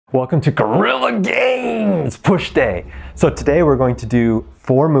Welcome to Gorilla Games Push Day. So today we're going to do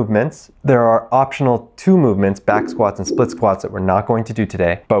 4 movements. There are optional 2 movements, back squats and split squats, that we're not going to do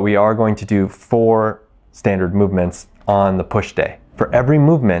today, but we are going to do 4 standard movements on the push day. For every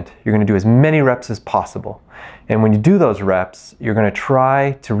movement, you're going to do as many reps as possible. And when you do those reps, you're going to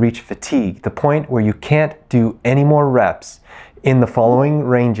try to reach fatigue, the point where you can't do any more reps in the following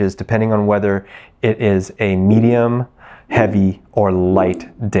ranges, depending on whether it is a medium, heavy, or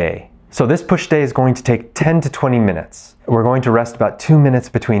light day. So this push day is going to take 10 to 20 minutes. We're going to rest about 2 minutes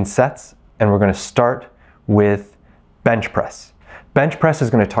between sets, and we're going to start with bench press. Bench press is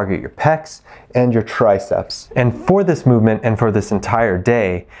going to target your pecs and your triceps. And for this movement and for this entire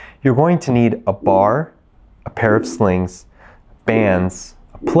day, you're going to need a bar, a pair of slings, bands,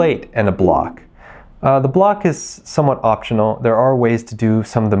 a plate, and a block. The block is somewhat optional. There are ways to do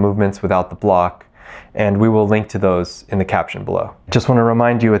some of the movements without the block, and we will link to those in the caption below. Just want to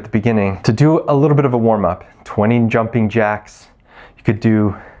remind you at the beginning to do a little bit of a warm-up. 20 jumping jacks. You could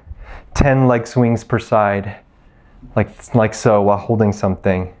do 10 leg swings per side, like so, while holding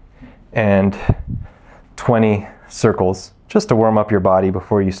something, and 20 circles, just to warm up your body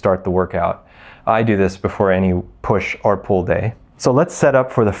before you start the workout. I do this before any push or pull day. So let's set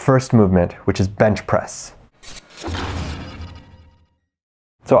up for the first movement, which is bench press.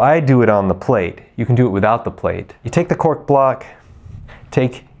 So I do it on the plate. You can do it without the plate. You take the cork block,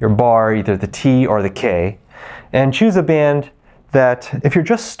 take your bar, either the T or the K, and choose a band that, if you're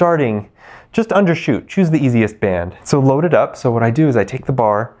just starting, just undershoot. Choose the easiest band. So load it up. So what I do is I take the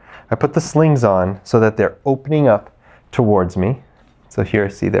bar, I put the slings on so that they're opening up towards me. So here,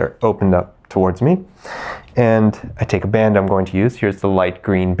 see, they're opened up towards me. And I take a band I'm going to use. Here's the light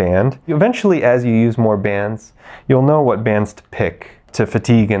green band. Eventually, as you use more bands, you'll know what bands to pick to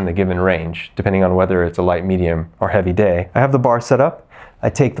fatigue in the given range, depending on whether it's a light, medium, or heavy day. I have the bar set up. I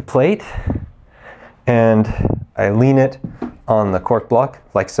take the plate and I lean it on the cork block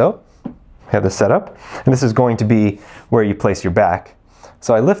like so. I have this set up, and this is going to be where you place your back.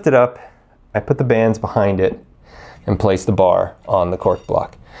 So I lift it up, I put the bands behind it, and place the bar on the cork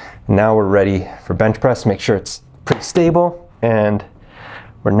block. Now we're ready for bench press. Make sure it's pretty stable, and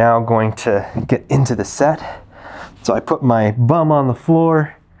we're now going to get into the set. So I put my bum on the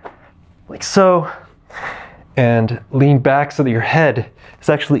floor, like so, and lean back so that your head is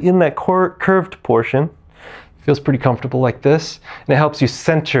actually in that curved portion. Feels pretty comfortable like this, and it helps you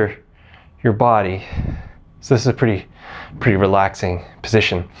center your body. So this is a pretty relaxing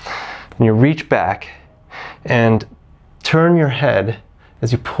position. And you reach back and turn your head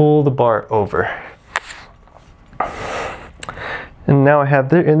as you pull the bar over. And now I have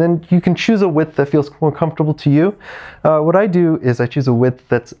there, and then you can choose a width that feels more comfortable to you. What I do is I choose a width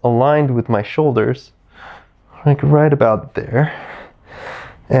that's aligned with my shoulders, like right about there.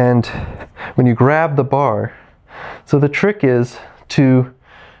 And when you grab the bar, so the trick is to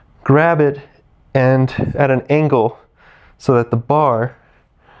grab it and at an angle so that the bar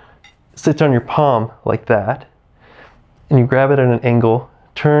sits on your palm like that. And you grab it at an angle,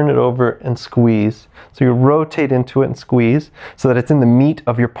 turn it over and squeeze. So you rotate into it and squeeze so that it's in the meat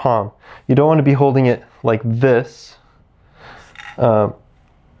of your palm. You don't want to be holding it like this, you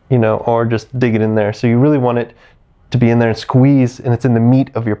know, or just dig it in there. So you really want it to be in there and squeeze, and it's in the meat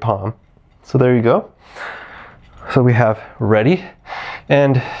of your palm. So there you go. So we have ready.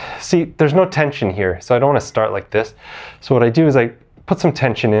 And see, there's no tension here, so I don't want to start like this. So what I do is I put some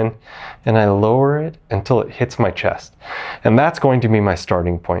tension in and I lower it until it hits my chest. And that's going to be my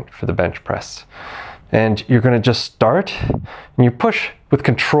starting point for the bench press. And you're going to just start and you push with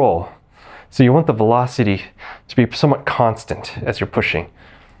control. So you want the velocity to be somewhat constant as you're pushing.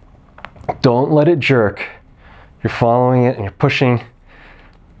 Don't let it jerk. You're following it and you're pushing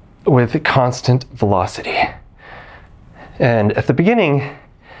with constant velocity. And at the beginning,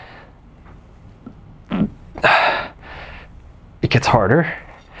 it gets harder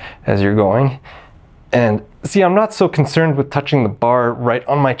as you're going. And see, I'm not so concerned with touching the bar right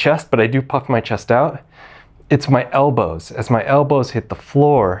on my chest, but I do puff my chest out. It's my elbows. As my elbows hit the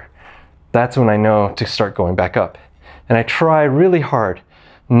floor, that's when I know to start going back up. And I try really hard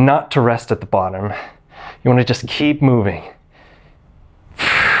not to rest at the bottom. You want to just keep moving.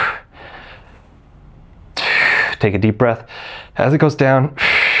 Take a deep breath. As it goes down,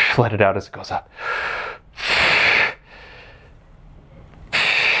 let it out as it goes up.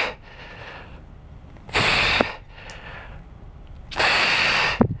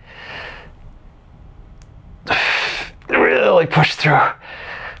 Really push through. At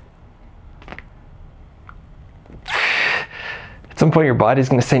some point your body's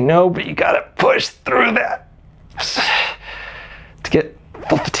going to say no, but you got to push through that to get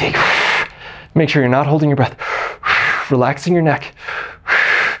full fatigue. Make sure you're not holding your breath. Relaxing your neck.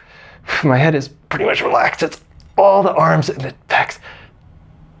 My head is pretty much relaxed. It's all the arms and the pecs.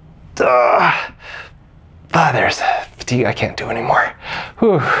 There's fatigue I can't do anymore.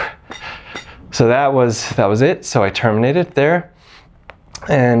 Whew. So that was it. So I terminated there.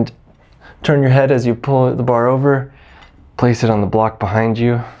 And turn your head as you pull the bar over. Place it on the block behind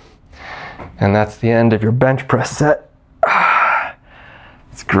you. And that's the end of your bench press set.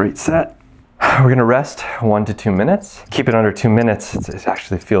 It's a great set. We're gonna rest 1 to 2 minutes. Keep it under 2 minutes. It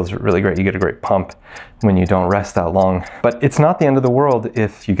actually feels really great. You get a great pump when you don't rest that long. But it's not the end of the world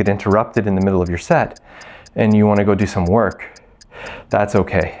if you get interrupted in the middle of your set and you wanna go do some work. That's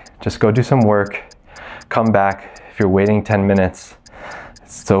okay. Just go do some work, come back. If you're waiting 10 minutes,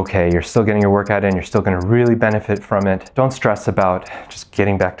 it's okay. You're still getting your workout in. You're still gonna really benefit from it. Don't stress about just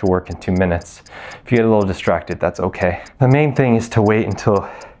getting back to work in 2 minutes. If you get a little distracted, that's okay. The main thing is to wait until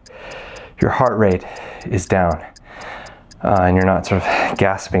your heart rate is down and you're not sort of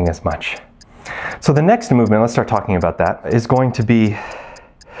gasping as much. So the next movement, let's start talking about that, is going to be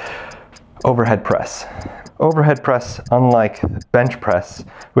overhead press. Overhead press, unlike bench press,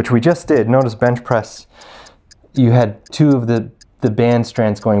 which we just did. Notice bench press, you had 2 of the band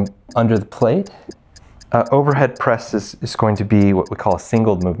strands going under the plate. Overhead press is going to be what we call a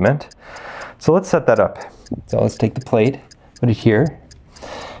singled movement. So let's set that up. So let's take the plate, put it here.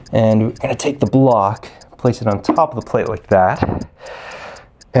 And we're gonna take the block, place it on top of the plate like that.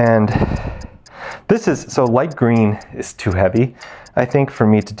 And this is, so light green is too heavy, I think, for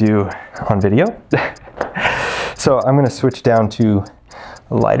me to do on video. So I'm gonna switch down to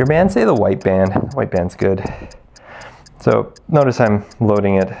a lighter band, say the white band. White band's good. So notice I'm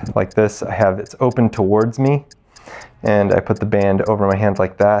loading it like this. It's open towards me, and I put the band over my hand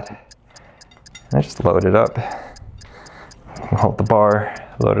like that. And I just load it up. Hold the bar,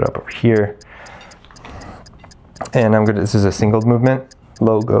 load it up over here. And this is a singled movement.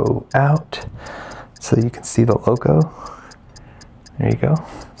 Logo out, so you can see the logo. There you go.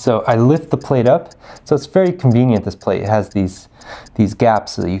 So I lift the plate up. So it's very convenient, this plate. It has these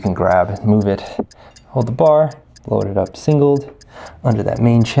gaps so that you can grab and move it. Hold the bar, load it up singled under that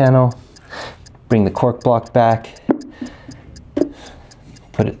main channel. Bring the cork block back.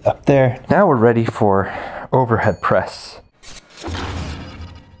 Put it up there. Now we're ready for overhead press.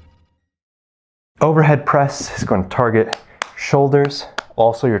 Overhead press is going to target shoulders,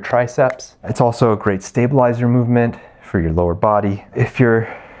 also your triceps. It's also a great stabilizer movement for your lower body. If you're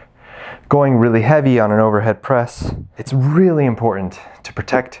going really heavy on an overhead press, it's really important to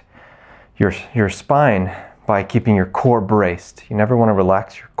protect your spine by keeping your core braced. You never want to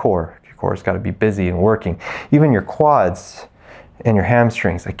relax your core. Your core's got to be busy and working. Even your quads and your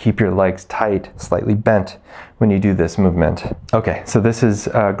hamstrings, that keep your legs tight, slightly bent when you do this movement. Okay, so this is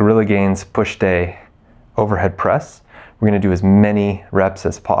Gorilla Gains Push Day overhead press. We're gonna do as many reps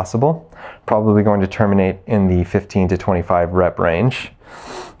as possible. Probably going to terminate in the 15 to 25 rep range.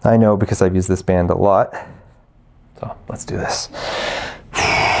 I know because I've used this band a lot. So let's do this.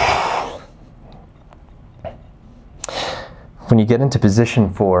 When you get into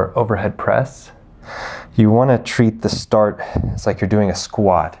position for overhead press, you want to treat the start as like you're doing a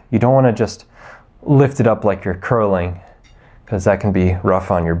squat. You don't want to just lift it up like you're curling, because that can be rough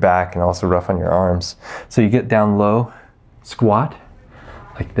on your back and also rough on your arms. So you get down low, squat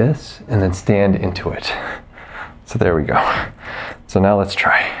like this, and then stand into it. So there we go. So now let's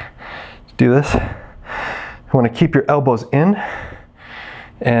try. Do this. You want to keep your elbows in,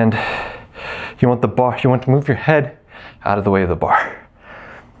 and you want to move your head out of the way of the bar.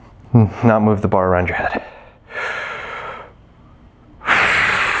 Not move the bar around your head.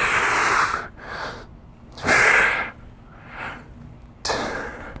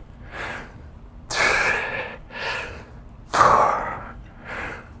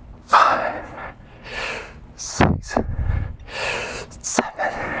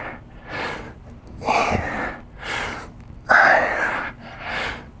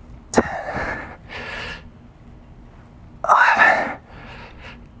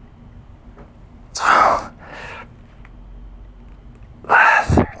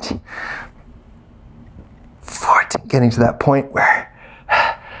 Getting to that point where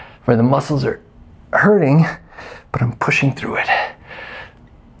the muscles are hurting, but I'm pushing through it.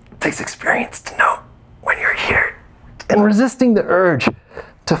 It takes experience to know when you're here and resisting the urge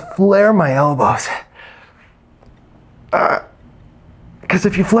to flare my elbows. Because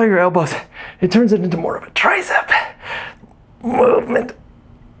if you flare your elbows, it turns it into more of a tricep movement.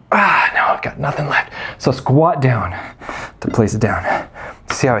 Now I've got nothing left. So squat down to place it down.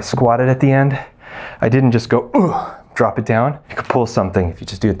 See how I squatted at the end? I didn't just go, drop it down. You can pull something if you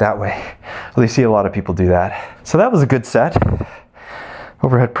just do it that way. At least see a lot of people do that. So that was a good set.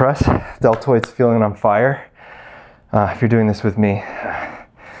 Overhead press, deltoids feeling on fire. If you're doing this with me,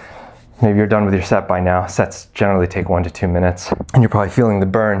 maybe you're done with your set by now. Sets generally take 1 to 2 minutes. And you're probably feeling the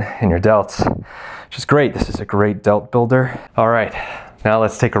burn in your delts, which is great. This is a great delt builder. All right, now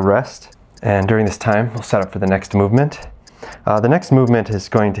let's take a rest. And during this time, we'll set up for the next movement. The next movement is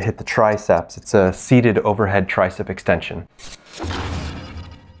going to hit the triceps. It's a seated overhead tricep extension.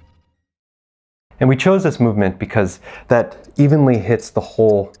 And we chose this movement because that evenly hits the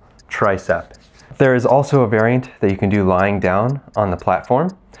whole tricep. There is also a variant that you can do lying down on the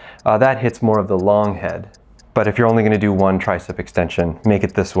platform. That hits more of the long head. But if you're only going to do one tricep extension, make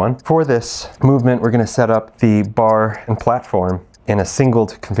it this one. For this movement, we're going to set up the bar and platform in a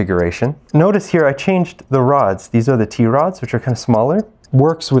singled configuration. Notice here I changed the rods. These are the T-rods, which are kind of smaller.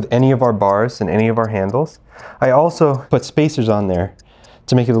 Works with any of our bars and any of our handles. I also put spacers on there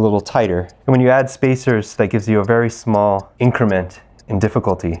to make it a little tighter. And when you add spacers, that gives you a very small increment in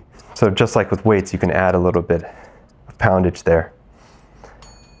difficulty. So just like with weights, you can add a little bit of poundage there.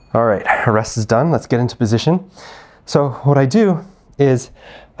 All right, our rest is done. Let's get into position. So what I do is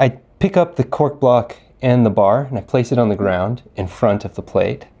I pick up the cork block and the bar and I place it on the ground in front of the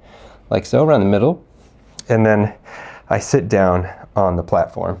plate, like so, around the middle. And then I sit down on the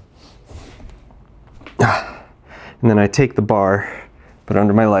platform. And then I take the bar, put it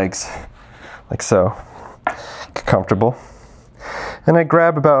under my legs, like so, get comfortable. And I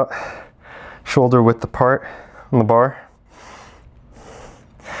grab about shoulder width apart on the bar.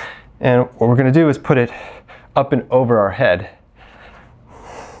 And what we're gonna do is put it up and over our head,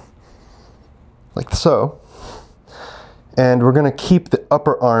 like so. And we're gonna keep the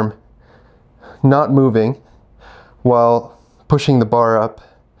upper arm not moving while pushing the bar up.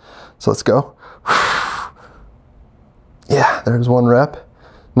 So let's go. Yeah, there's one rep.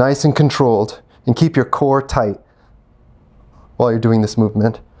 Nice and controlled. And keep your core tight while you're doing this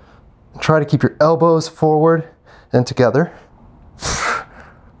movement. Try to keep your elbows forward and together.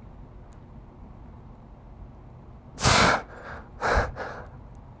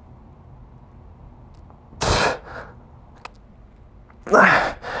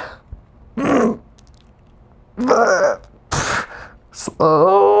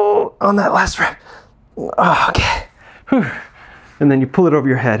 Slow on that last rep. Okay. Whew. And then you pull it over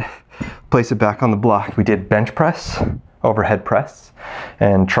your head, place it back on the block. We did bench press, overhead press,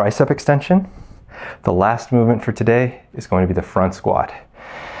 and tricep extension. The last movement for today is going to be the front squat,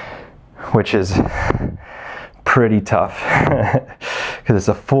 which is pretty tough because it's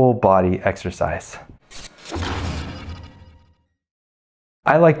a full body exercise.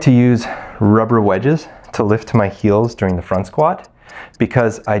 I like to use rubber wedges to lift my heels during the front squat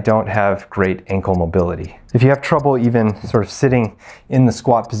because I don't have great ankle mobility. If you have trouble even sort of sitting in the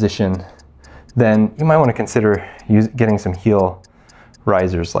squat position, then you might want to consider getting some heel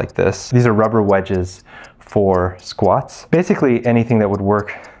risers like this. These are rubber wedges for squats. Basically anything that would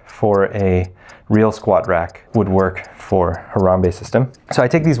work for a real squat rack would work for Harambe system. So I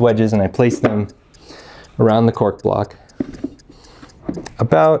take these wedges and I place them around the cork block,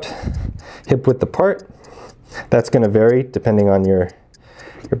 about hip width apart. That's going to vary depending on your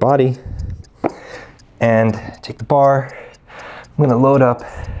body. And take the bar. I'm going to load up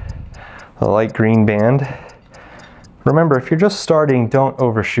a light green band. Remember, if you're just starting, don't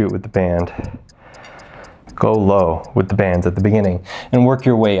overshoot with the band. Go low with the bands at the beginning and work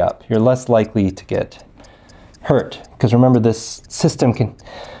your way up. You're less likely to get hurt because remember, this system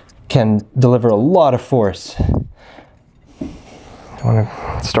can deliver a lot of force. I want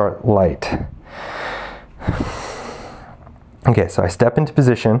to start light. Okay, so I step into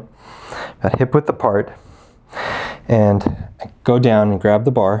position, about hip width apart, and I go down and grab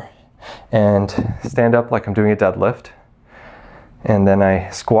the bar and stand up like I'm doing a deadlift. And then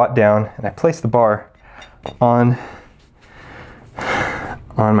I squat down and I place the bar on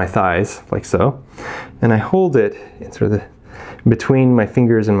my thighs, like so. And I hold it in sort of between my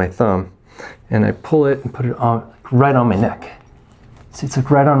fingers and my thumb. And I pull it and put it on, right on my neck. So it's like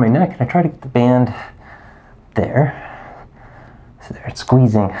right on my neck, and I try to get the band there. So there, it's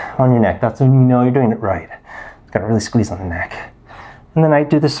squeezing on your neck. That's when you know you're doing it right. It's gotta really squeeze on the neck. And then I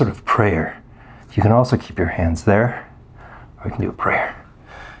do this sort of prayer. You can also keep your hands there, or you can do a prayer.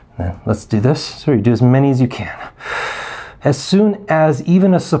 And then let's do this. So you do as many as you can. As soon as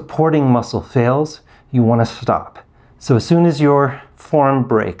even a supporting muscle fails, you wanna stop. So as soon as your form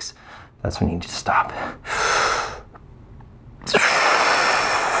breaks, that's when you need to stop.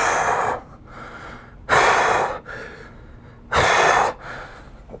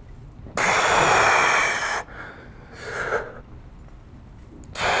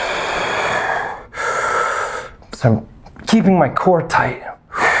 So I'm keeping my core tight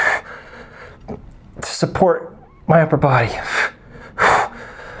to support my upper body.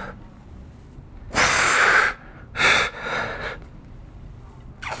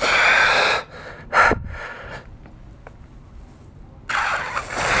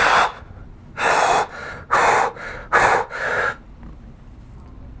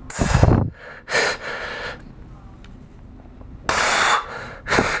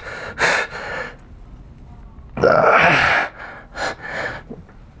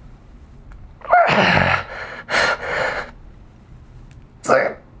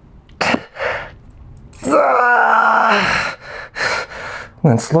 And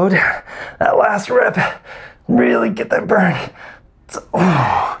then slow down. That last rep, really get that burn.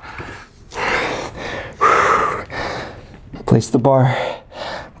 Place the bar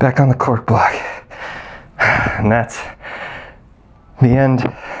back on the cork block. And that's the end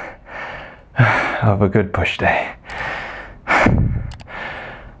of a good push day.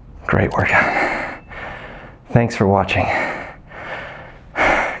 Great workout. Thanks for watching.